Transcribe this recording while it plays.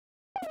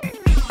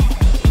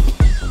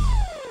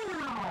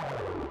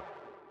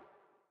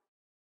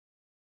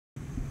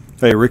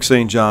Hey, Rick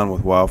St. John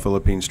with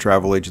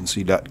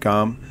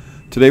WildPhilippinesTravelAgency.com.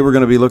 Today we're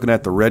going to be looking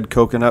at the Red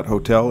Coconut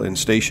Hotel in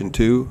Station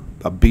 2,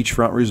 a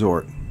beachfront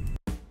resort.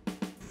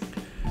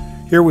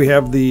 Here we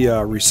have the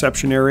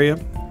reception area,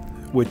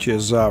 which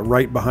is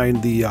right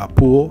behind the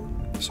pool.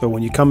 So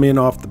when you come in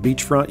off the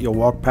beachfront, you'll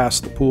walk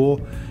past the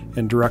pool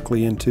and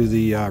directly into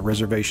the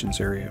reservations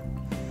area.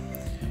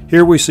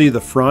 Here we see the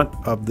front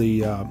of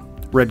the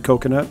Red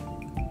Coconut.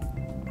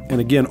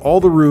 And again, all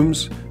the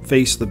rooms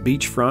face the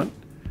beachfront.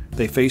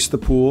 They face the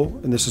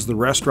pool, and this is the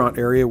restaurant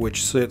area,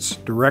 which sits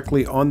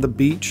directly on the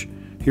beach.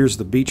 Here's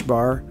the beach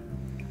bar.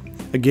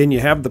 Again,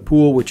 you have the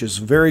pool, which is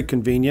very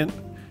convenient.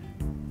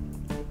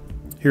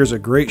 Here's a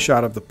great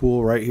shot of the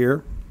pool right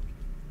here.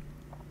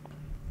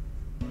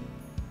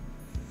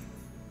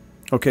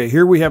 Okay,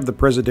 here we have the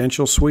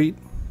presidential suite.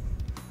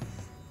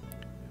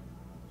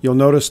 You'll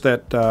notice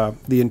that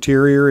the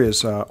interior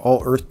is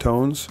all earth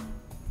tones.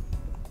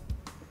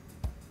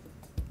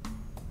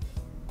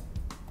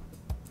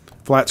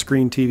 Flat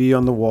screen TV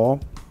on the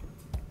wall,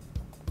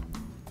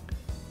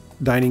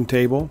 dining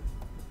table,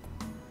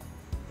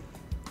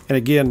 and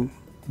again,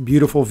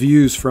 beautiful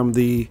views from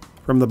the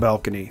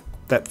balcony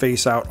that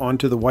face out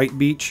onto the White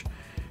Beach,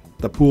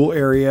 the pool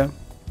area,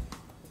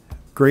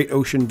 great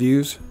ocean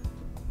views.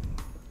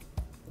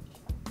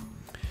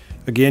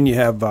 Again, you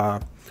have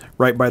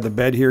right by the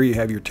bed here, you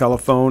have your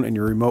telephone and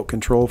your remote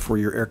control for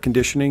your air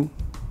conditioning.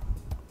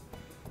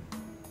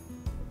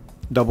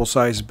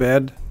 Double-sized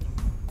bed.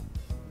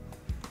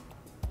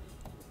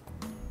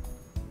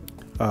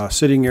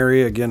 Sitting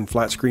area, again,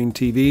 flat screen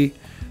TV,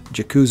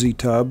 jacuzzi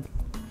tub.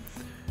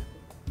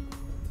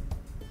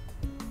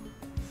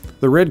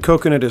 The Red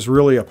Coconut is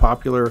really a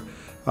popular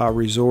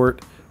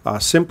resort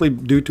simply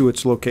due to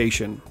its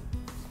location.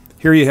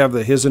 Here you have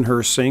the his and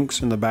her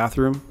sinks in the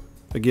bathroom.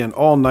 Again,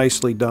 all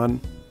nicely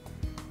done.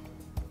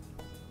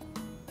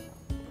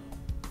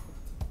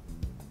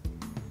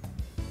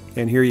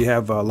 And here you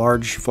have a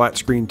large flat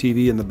screen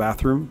TV in the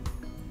bathroom.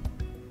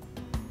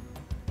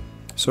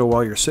 So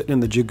while you're sitting in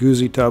the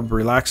jacuzzi tub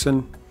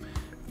relaxing,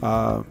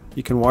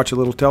 you can watch a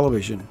little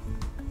television.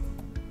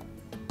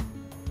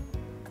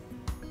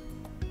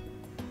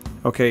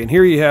 Okay, and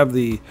here you have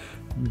the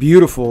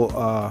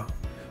beautiful,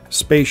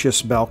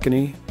 spacious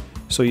balcony.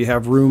 So you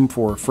have room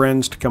for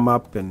friends to come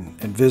up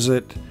and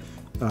visit,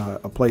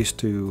 a place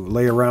to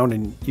lay around,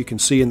 and you can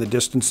see in the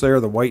distance there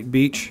the White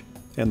Beach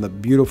and the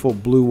beautiful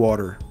blue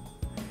water.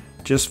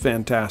 Just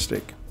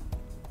fantastic.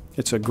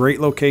 It's a great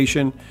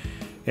location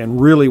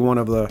and really one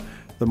of the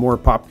more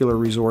popular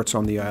resorts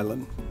on the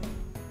island.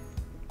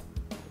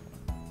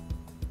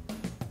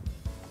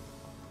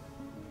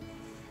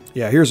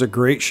 Yeah, here's a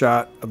great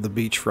shot of the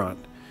beachfront.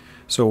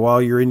 So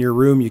while you're in your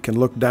room, you can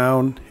look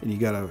down and you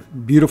got a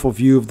beautiful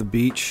view of the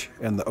beach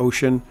and the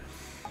ocean.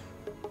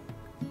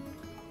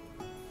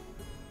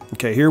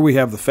 Okay, here we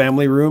have the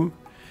family room.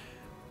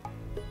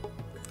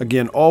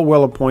 Again, all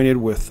well appointed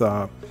with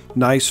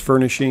nice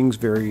furnishings,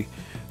 very,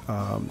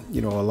 a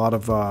lot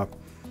of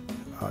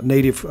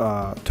native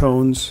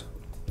tones.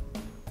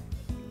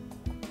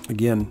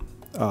 Again,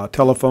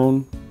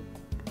 telephone,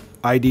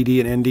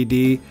 IDD and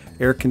NDD,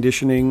 air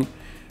conditioning.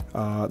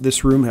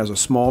 This room has a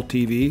small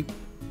TV.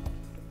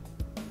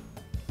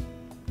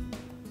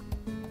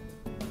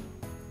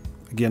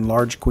 Again,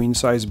 large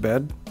queen-size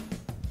bed.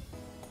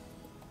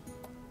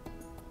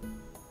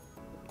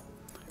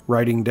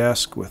 Writing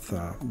desk with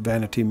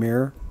vanity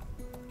mirror.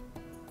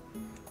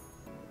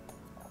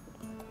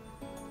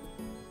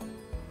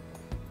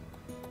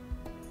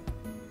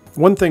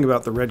 One thing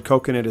about the Red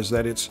Coconut is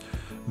that it's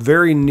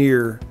very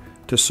near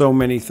to so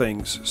many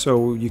things.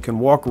 So you can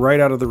walk right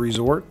out of the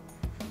resort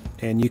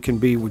and you can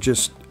be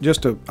just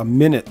a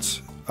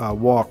minute's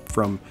walk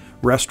from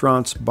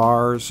restaurants,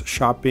 bars,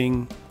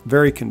 shopping.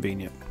 Very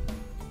convenient.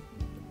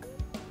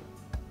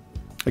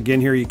 Again,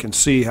 here you can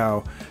see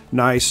how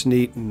nice,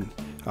 neat, and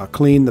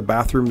clean the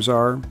bathrooms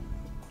are.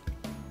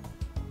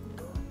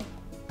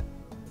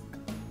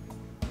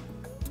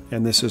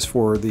 And this is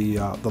for the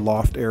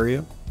loft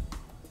area.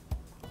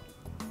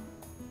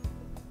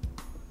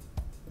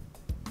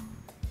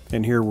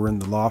 And here we're in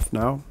the loft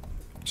now.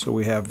 So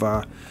we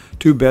have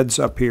two beds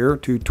up here,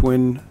 two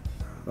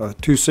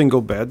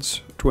single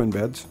beds, twin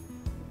beds.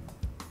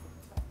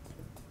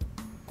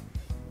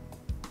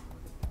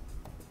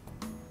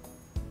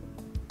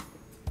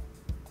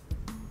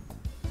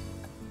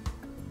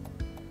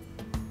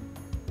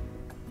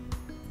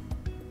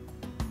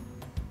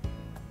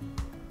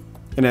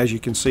 And as you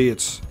can see,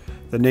 it's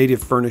the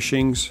native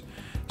furnishings.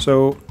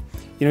 So,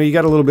 you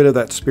got a little bit of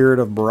that spirit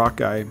of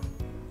Boracay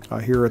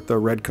here at the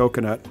Red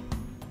Coconut.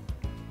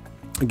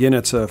 Again,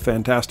 it's a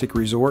fantastic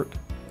resort.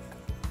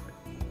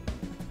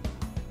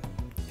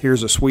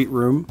 Here's a suite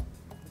room,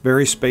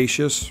 very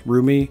spacious,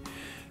 roomy,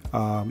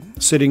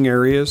 sitting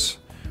areas,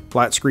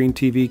 flat screen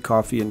TV,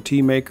 coffee and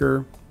tea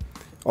maker,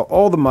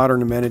 all the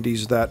modern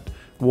amenities that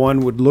one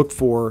would look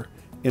for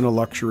in a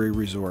luxury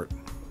resort.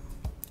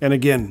 And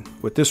again,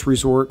 with this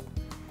resort,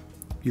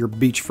 your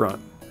beachfront,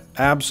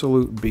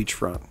 absolute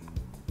beachfront.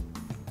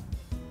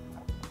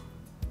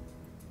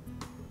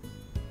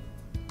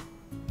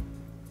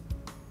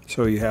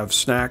 So you have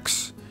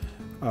snacks,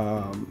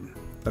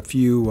 a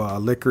few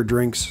liquor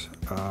drinks,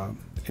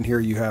 and here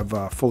you have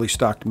a fully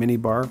stocked mini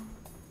bar.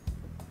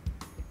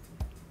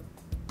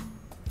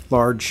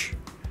 Large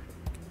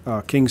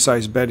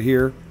king-size bed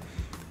here.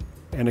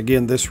 And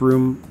again, this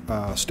room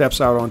steps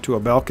out onto a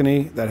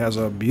balcony that has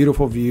a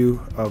beautiful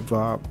view of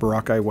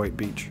Boracay White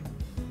Beach.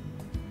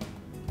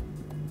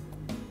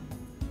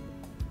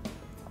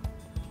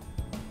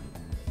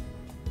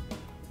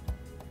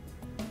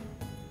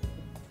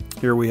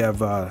 Here we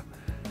have a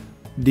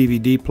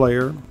DVD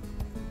player,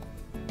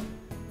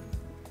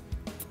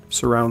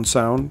 surround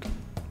sound,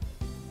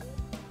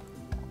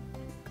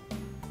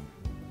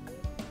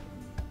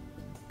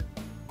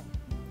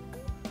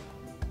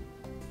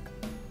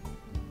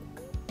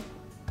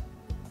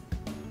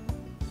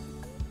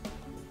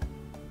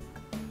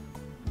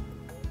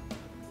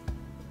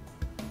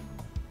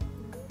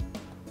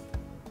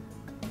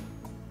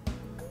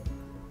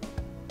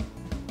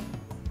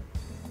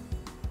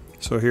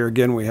 so here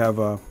again we have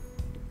a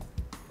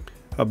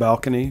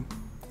balcony.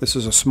 This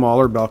is a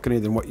smaller balcony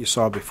than what you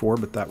saw before,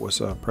 but that was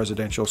a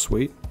presidential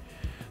suite.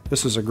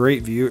 This is a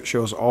great view. It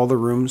shows all the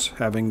rooms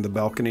having the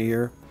balcony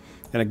here.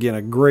 And again,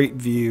 a great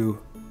view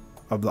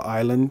of the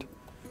island,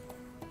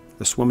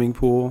 the swimming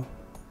pool.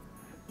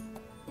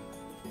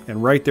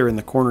 And right there in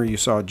the corner you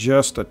saw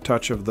just a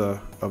touch of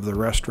the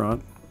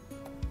restaurant.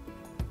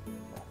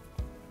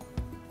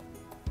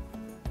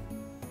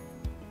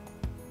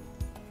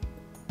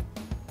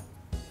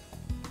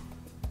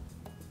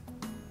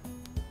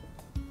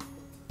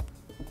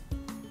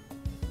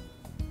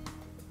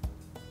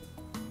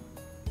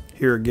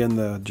 Here again,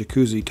 the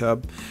jacuzzi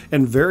tub,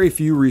 and very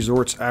few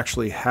resorts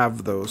actually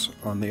have those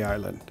on the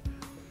island.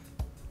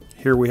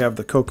 Here we have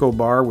the Coco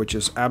Bar, which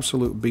is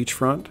absolute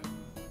beachfront.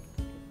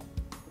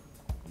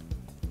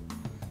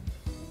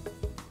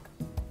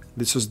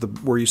 This is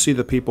where you see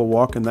the people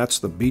walk, and that's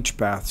the beach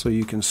path, so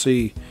you can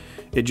see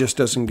it just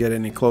doesn't get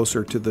any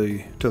closer to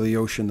the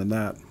ocean than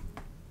that.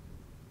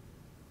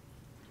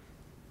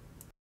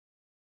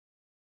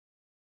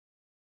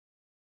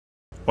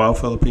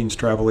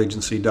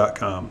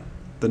 WildPhilippinesTravelAgency.com.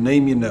 The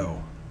name you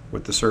know,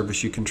 with the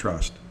service you can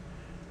trust.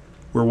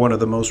 We're one of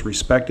the most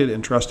respected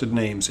and trusted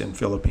names in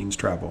Philippines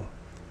travel,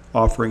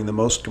 offering the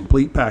most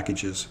complete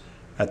packages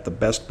at the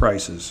best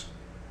prices,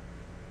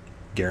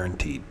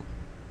 guaranteed.